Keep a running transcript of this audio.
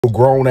a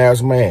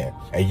grown-ass man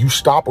and you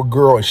stop a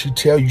girl and she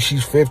tell you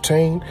she's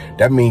 15,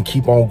 that means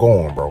keep on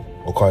going, bro.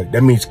 Okay,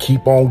 that means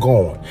keep on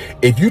going.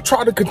 If you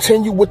try to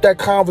continue with that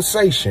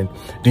conversation,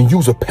 then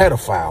you's a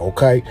pedophile,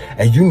 okay?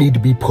 And you need to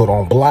be put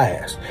on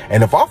blast.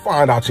 And if I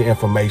find out your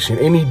information,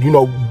 any,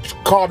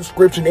 car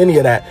description, any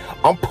of that,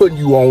 I'm putting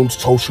you on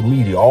social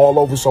media, all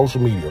over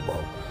social media,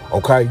 bro.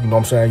 Okay, you know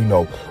what I'm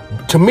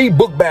saying? To me,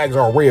 book bags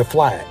are a red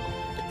flag.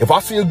 If I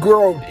see a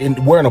girl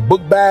wearing a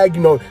book bag,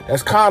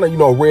 that's kind of,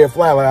 a red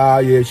flag.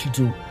 Like, yeah, she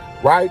too,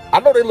 right? I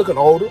know they looking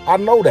older. I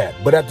know that.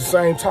 But at the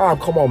same time,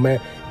 come on,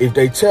 man. If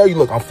they tell you,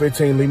 look, I'm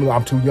 15, leave me alone,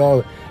 I'm too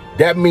young,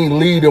 that means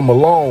leave them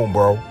alone,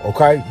 bro.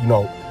 Okay?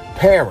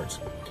 Parents,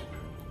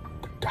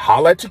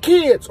 holler at your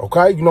kids,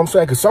 okay? You know what I'm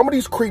saying? Because some of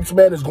these creeps,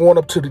 man, is going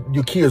up to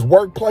your kids'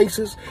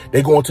 workplaces.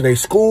 They going to their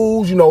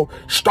schools,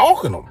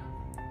 stalking them.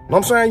 You know what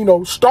I'm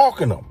saying?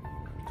 Stalking them.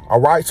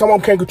 All right? Some of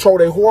them can't control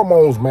their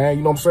hormones, man.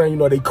 You know what I'm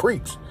saying? They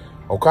creeps.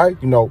 Okay?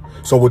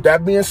 So with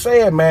that being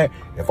said, man,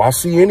 if I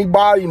see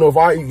anybody,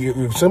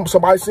 if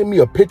somebody send me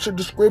a picture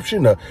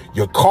description of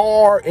your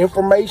car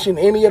information,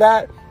 any of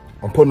that,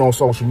 I'm putting on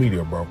social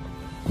media, bro.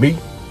 Me,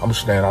 I'm gonna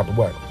stand out the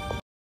way.